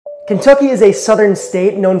Kentucky is a southern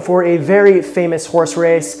state known for a very famous horse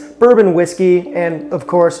race, bourbon whiskey, and of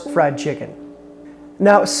course, fried chicken.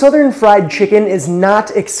 Now, southern fried chicken is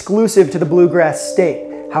not exclusive to the bluegrass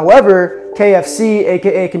state. However, KFC,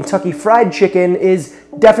 aka Kentucky Fried Chicken, is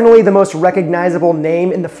definitely the most recognizable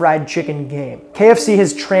name in the fried chicken game. KFC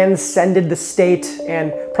has transcended the state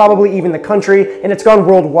and probably even the country, and it's gone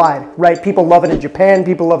worldwide, right? People love it in Japan,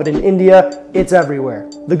 people love it in India, it's everywhere.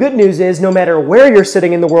 The good news is, no matter where you're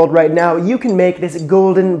sitting in the world right now, you can make this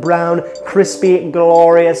golden brown, crispy,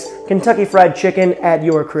 glorious Kentucky Fried Chicken at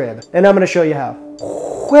your crib. And I'm gonna show you how.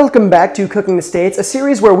 Welcome back to Cooking the States, a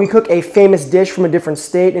series where we cook a famous dish from a different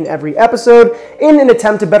state in every episode in an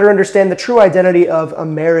attempt to better understand the true identity of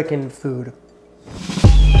American food.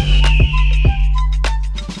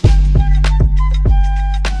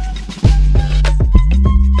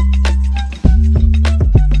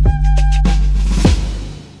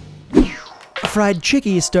 Fried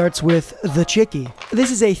chicky starts with the chicky. This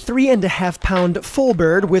is a 3.5 pound full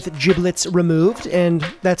bird with giblets removed, and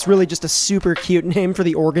that's really just a super cute name for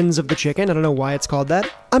the organs of the chicken. I don't know why it's called that.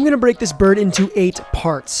 I'm gonna break this bird into 8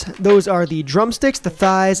 parts. Those are the drumsticks, the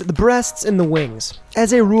thighs, the breasts, and the wings.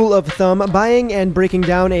 As a rule of thumb, buying and breaking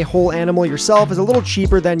down a whole animal yourself is a little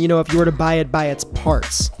cheaper than, if you were to buy it by its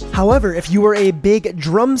parts. However, if you are a big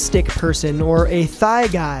drumstick person or a thigh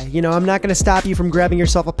guy, I'm not gonna stop you from grabbing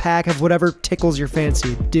yourself a pack of whatever tickles your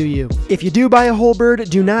fancy, do you? If you do buy a whole bird,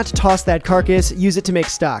 do not toss that carcass, use it to make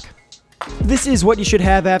stock. This is what you should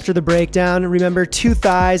have after the breakdown. Remember, 2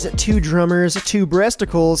 thighs, 2 drummers, 2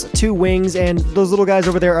 breasticles, 2 wings, and those little guys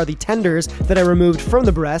over there are the tenders that I removed from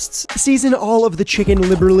the breasts. Season all of the chicken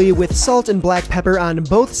liberally with salt and black pepper on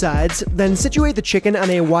both sides, then situate the chicken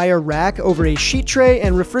on a wire rack over a sheet tray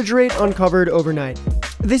and refrigerate uncovered overnight.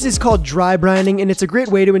 This is called dry brining, and it's a great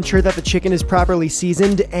way to ensure that the chicken is properly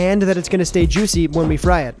seasoned and that it's going to stay juicy when we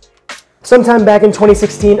fry it. Sometime back in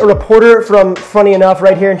 2016, a reporter from, funny enough,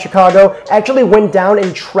 right here in Chicago, actually went down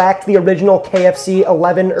and tracked the original KFC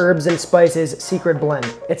 11 Herbs and Spices secret blend.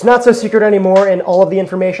 It's not so secret anymore, and all of the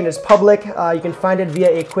information is public. You can find it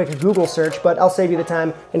via a quick Google search, but I'll save you the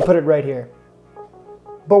time and put it right here.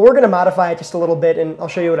 But we're going to modify it just a little bit, and I'll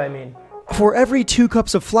show you what I mean. For every 2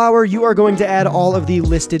 cups of flour, you are going to add all of the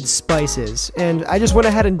listed spices. And I just went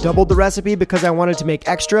ahead and doubled the recipe because I wanted to make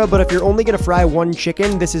extra, but if you're only going to fry 1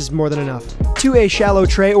 chicken, this is more than enough. To a shallow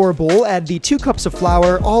tray or bowl, add the 2 cups of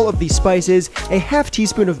flour, all of the spices, a ½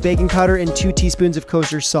 teaspoon of baking powder, and 2 teaspoons of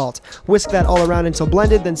kosher salt. Whisk that all around until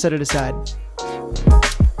blended, then set it aside.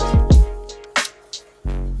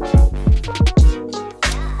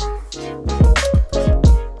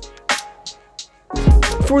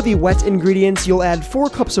 For the wet ingredients, you'll add 4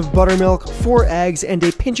 cups of buttermilk, 4 eggs, and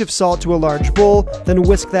a pinch of salt to a large bowl, then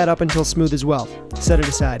whisk that up until smooth as well. Set it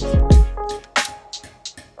aside.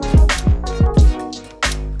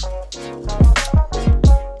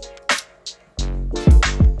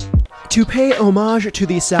 To pay homage to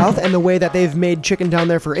the South and the way that they've made chicken down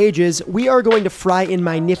there for ages, we are going to fry in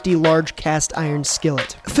my nifty large cast iron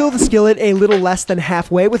skillet. Fill the skillet a little less than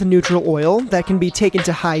halfway with neutral oil that can be taken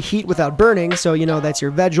to high heat without burning, so that's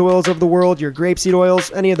your veg oils of the world, your grapeseed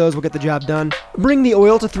oils, any of those will get the job done. Bring the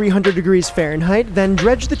oil to 300 degrees Fahrenheit, then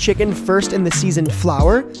dredge the chicken first in the seasoned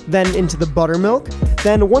flour, then into the buttermilk,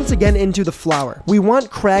 then once again into the flour. We want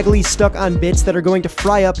craggly stuck-on bits that are going to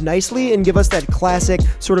fry up nicely and give us that classic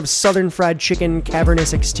sort of southern fried chicken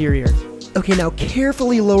cavernous exterior. Okay, now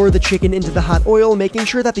carefully lower the chicken into the hot oil, making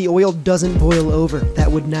sure that the oil doesn't boil over.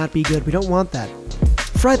 That would not be good. We don't want that.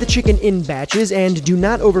 Fry the chicken in batches and do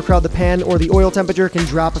not overcrowd the pan or the oil temperature can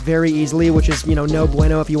drop very easily, which is, no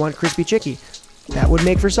bueno if you want crispy chicky. That would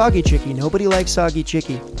make for soggy chicky. Nobody likes soggy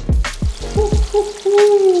chicky.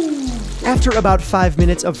 After about 5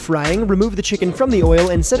 minutes of frying, remove the chicken from the oil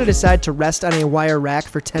and set it aside to rest on a wire rack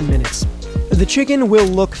for 10 minutes. The chicken will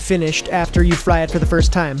look finished after you fry it for the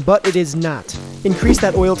first time, but it is not. Increase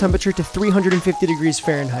that oil temperature to 350 degrees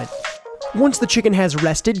Fahrenheit. Once the chicken has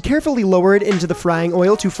rested, carefully lower it into the frying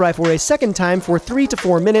oil to fry for a second time for 3 to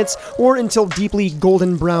 4 minutes, or until deeply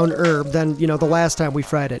golden brown herb than, the last time we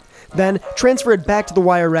fried it. Then, transfer it back to the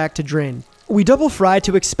wire rack to drain. We double fry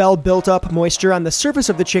to expel built-up moisture on the surface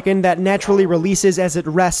of the chicken that naturally releases as it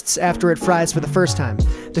rests after it fries for the first time.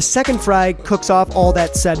 The second fry cooks off all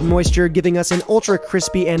that said moisture, giving us an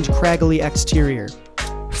ultra-crispy and craggly exterior.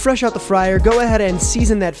 Fresh out the fryer, go ahead and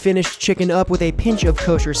season that finished chicken up with a pinch of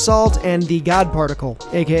kosher salt and the God particle,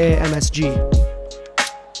 aka MSG.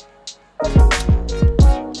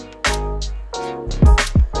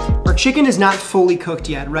 Chicken is not fully cooked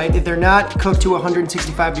yet, right? They're not cooked to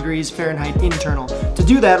 165 degrees Fahrenheit internal. To To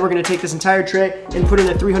do that, we're gonna take this entire tray and put it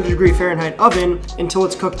in a 300 Fahrenheit oven until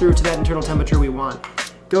it's cooked through to that internal temperature we want.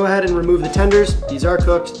 Go ahead and remove the tenders. These are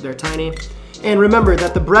cooked, they're tiny. And remember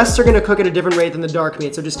that the breasts are gonna cook at a different rate than the dark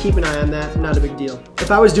meat, so just keep an eye on that, not a big deal. If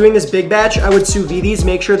I was doing this big batch, I would sous vide these,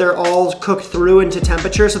 make sure they're all cooked through into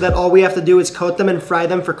temperature so that all we have to do is coat them and fry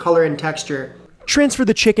them for color and texture. Transfer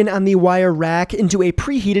the chicken on the wire rack into a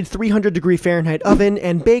preheated 300 Fahrenheit oven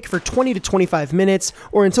and bake for 20 to 25 minutes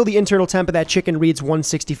or until the internal temp of that chicken reads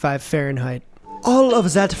 165 Fahrenheit. All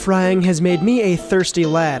of that frying has made me a thirsty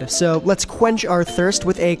lad, so let's quench our thirst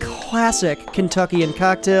with a classic Kentuckian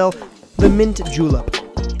cocktail, the Mint Julep.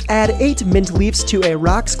 Add 8 mint leaves to a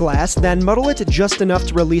rocks glass, then muddle it just enough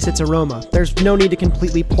to release its aroma. There's no need to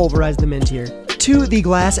completely pulverize the mint here. To the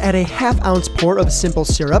glass, add a ½ ounce pour of simple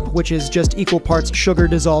syrup, which is just equal parts sugar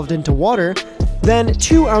dissolved into water. Then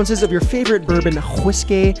 2 ounces of your favorite bourbon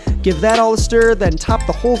whiskey. Give that all a stir, then top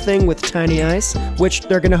the whole thing with tiny ice, which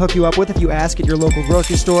they're gonna hook you up with if you ask at your local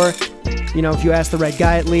grocery store. You know, if you ask the right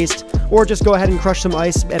guy at least. Or just go ahead and crush some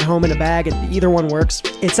ice at home in a bag, either one works.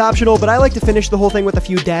 It's optional, but I like to finish the whole thing with a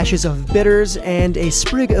few dashes of bitters and a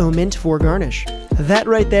sprig o' mint for garnish. That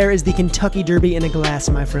right there is the Kentucky Derby in a glass,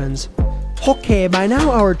 my friends. Okay, by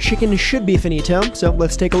now our chicken should be finito, so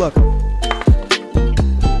let's take a look.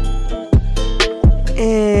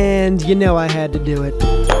 And you know I had to do it.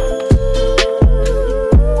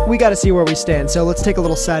 We gotta see where we stand, so let's take a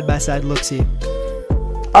little side-by-side look-see.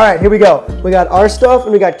 Alright, here we go. We got our stuff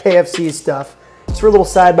and we got KFC's stuff. Just for a little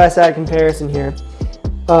side-by-side comparison here.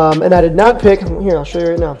 And I did not pick, here I'll show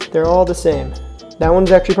you right now. They're all the same. That one's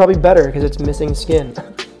actually probably better because it's missing skin.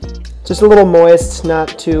 Just a little moist,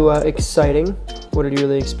 not too exciting. What did you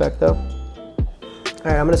really expect though?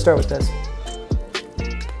 Alright, I'm gonna start with this.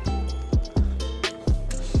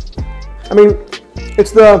 I mean,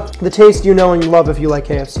 it's the taste you know and you love if you like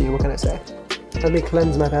KFC, what can I say? Let me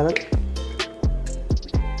cleanse my palate.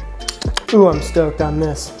 Ooh, I'm stoked on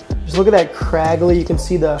this. Just look at that craggly, you can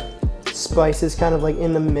see the spices kind of like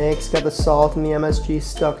in the mix, got the salt and the MSG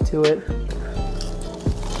stuck to it.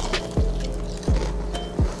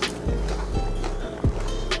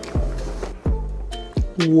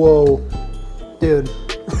 Whoa, dude.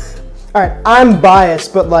 Alright, I'm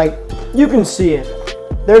biased, but like, you can see it.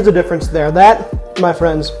 There's a difference there. That, my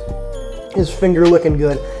friends, is finger licking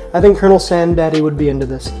good. I think Colonel Sanddaddy would be into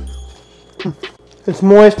this. It's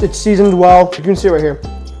moist, it's seasoned well. You can see it right here.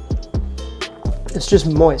 It's just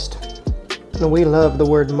moist. And we love the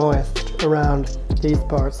word moist around these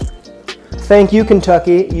parts. Thank you,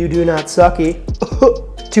 Kentucky. You do not sucky.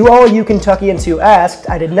 To all you Kentuckians who asked,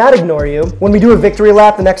 I did not ignore you. When we do a victory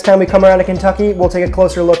lap the next time we come around to Kentucky, we'll take a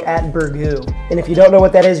closer look at burgoo. And if you don't know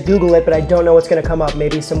what that is, Google it, but I don't know what's gonna come up.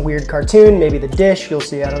 Maybe some weird cartoon, maybe the dish, you'll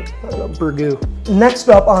see, I don't know, burgoo. Next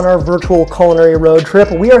up on our virtual culinary road trip,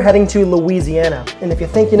 we are heading to Louisiana. And if you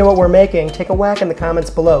think you know what we're making, take a whack in the comments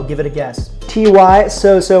below, give it a guess. TY,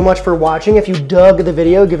 so much for watching. If you dug the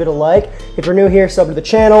video, give it a like. If you're new here, sub to the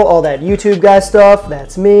channel, all that YouTube guy stuff,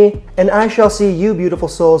 that's me. And I shall see you beautiful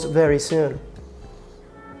souls very soon.